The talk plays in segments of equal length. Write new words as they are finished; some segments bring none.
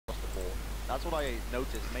That's what I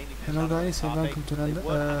noticed mainly. Hello guys, and welcome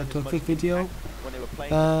to a quick video.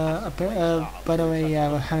 By the way,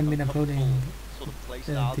 I haven't been uploading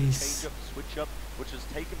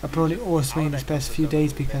all streams these past few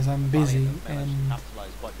days because I'm busy, and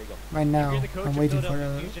right now I'm waiting for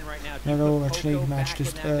another Overwatch League match to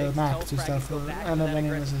start for LFN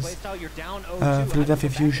versus Philadelphia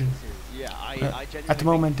Fusion. At the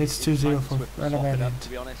moment it's 2-0 for LFN.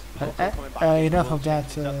 Enough of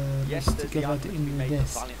that, let's get right into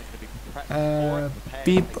this.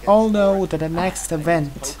 We all know that the next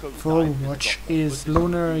event for Overwatch is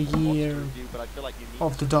Lunar Year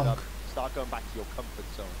of the Dog.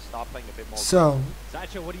 So,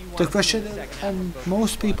 the question, and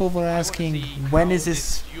most people were asking, when is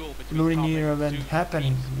this Lunar Year event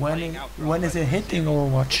happening? When is it hitting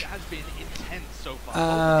Overwatch?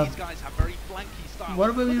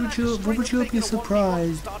 Would you be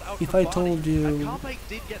surprised if I told you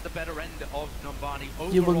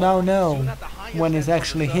you will now know when it's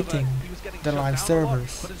actually hitting the live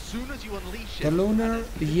servers? The Lunar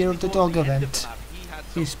Year of the Dog event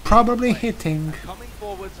is probably hitting,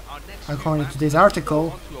 according to this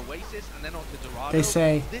article. They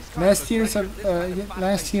say last year's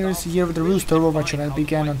Year of the Rooster Overwatch event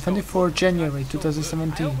began on 24 January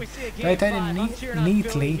 2017, right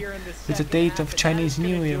neatly with the date of Chinese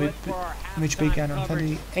New Year, which began on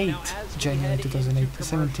 28 January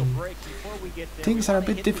 2017. Things are a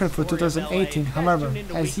bit different for 2018, however,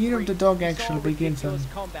 as Year of the Dog actually begins on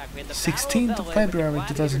 16th of February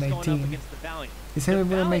 2018. This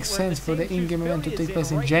really makes sense for the in-game event to take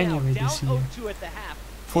place in January this year.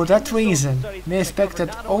 For that reason, we expect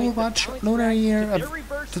that Overwatch Lunar Year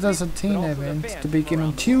 2010 event to begin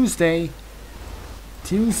on Tuesday,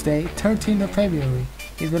 13th of February.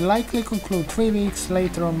 It will likely conclude 3 weeks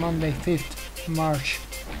later on Monday, 5th March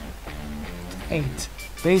 8.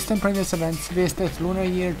 Based on previous events, we expect Lunar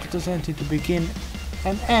Year 2010 to begin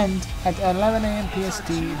and end at 11 AM PST,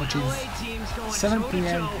 which is 7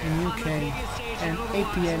 PM in UK and 8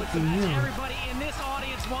 PM in Europe.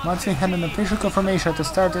 Once we had an official confirmation at the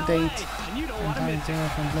start of the date and time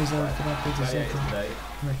from Blizzard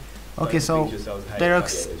okay, so they're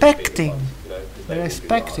expecting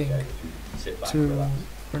to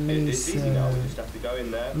release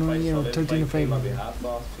Lunar Year of 13th of February.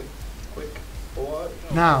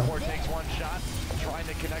 Now, trying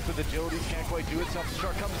to connect with agility, can't quite do it.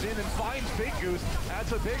 Self-destruct comes in and finds Big Goose.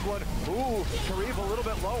 That's a big one. Ooh, Sharif a little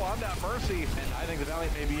bit low on that Mercy. And I think the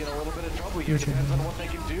Valiant may be in a little bit of trouble here. Depends on what they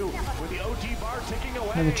can do. With the OG bar ticking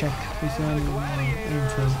away. let me check. Is there any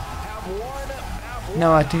info?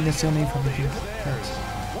 No, I think that's the only info we can get.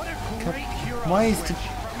 Why is the...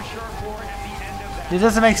 It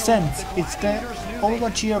doesn't make sense. It's the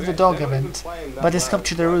Overwatch Year of the Dog event, but it's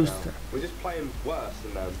Capture the Rooster. We're just playing worse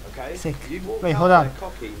than them, okay? Sick. Wait, hold on.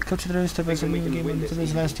 Capture the Rooster was a new game in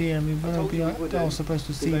the last year, and we will be all supposed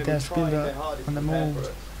to see their builder on the move.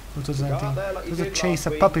 What was that thing? To chase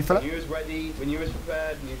a puppy fella. When you was ready, when you was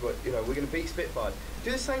prepared, and you know, we're going to beat Spitfire.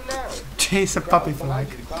 Do the same now. Chase a puppy flag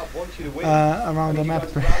around the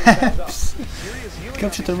map, perhaps.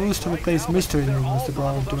 Capture the Rooster replaced Mystery Room was the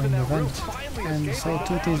goal during the event, and so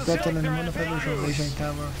 2 teams battle in the modification of Asian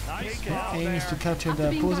Tower. The aim is to capture the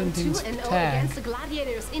opposing team's tag.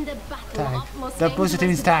 The opposing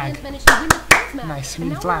team's tag. Nice,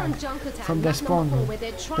 green flag from their spawn room.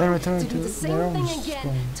 Then return to their own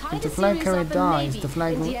spawn. If the flag carrier dies, the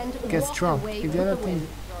flag gets dropped. If the other team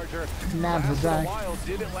nabs the tag,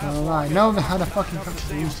 alright, no, how the fucking capture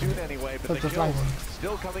the Rooster. Put the flag on.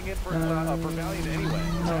 Still coming in for Valiant anyway.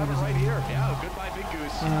 Right here. Yeah, goodbye Big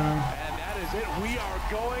Goose. And that is it. We are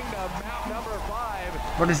going to map number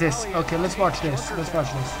 5. What is this? Okay, let's watch this. Let's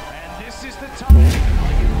watch this. And this is the time.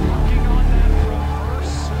 Are you working on that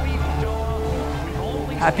reverse sweep, Doa?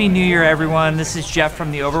 Happy New Year, everyone. This is Jeff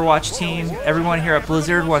from the Overwatch team. Everyone here at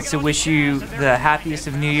Blizzard wants to wish you the happiest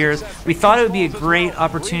of New Year's. We thought it would be a great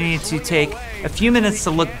opportunity to take a few minutes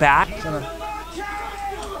to look back.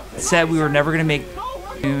 Said we were never going to make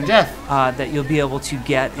that you'll be able to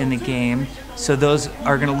get in the game. So those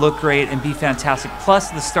are going to look great and be fantastic.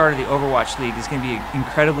 Plus, the start of the Overwatch League is going to be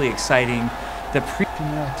incredibly exciting. The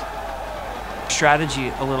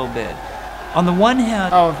strategy a little bit. On the one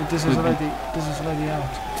hand, oh, this is already out.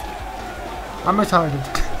 I'm retarded.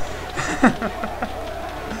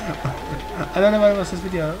 I don't know what was this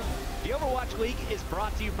video. The Overwatch League is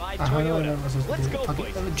brought to you by I don't know what Toyota. was this Let's video. go,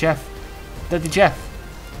 Okay, boys. Jeff. Jeff.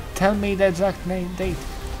 Tell me the exact date.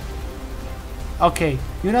 Okay,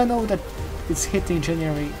 you don't know that it's hitting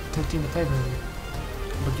January 13th of February,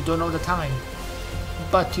 but you don't know the time.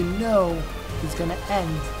 But you know it's gonna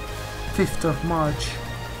end 5th of March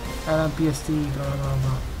PST, blah blah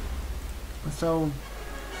blah. So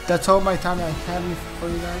that's all my time I have for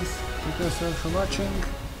you guys. Thank you so much for watching.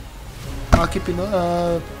 I'll keep you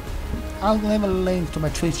I'll leave a link to my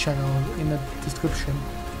Twitch channel in the description.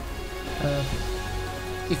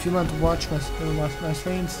 If you want to watch my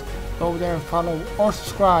streams, go there and follow or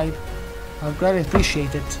subscribe. I'll greatly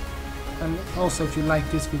appreciate it. And also, if you like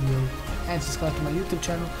this video and subscribe to my YouTube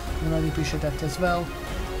channel, I really appreciate that as well.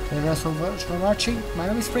 Thank you so much for watching. My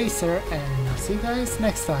name is Fraser, and I'll see you guys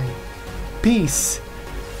next time. Peace.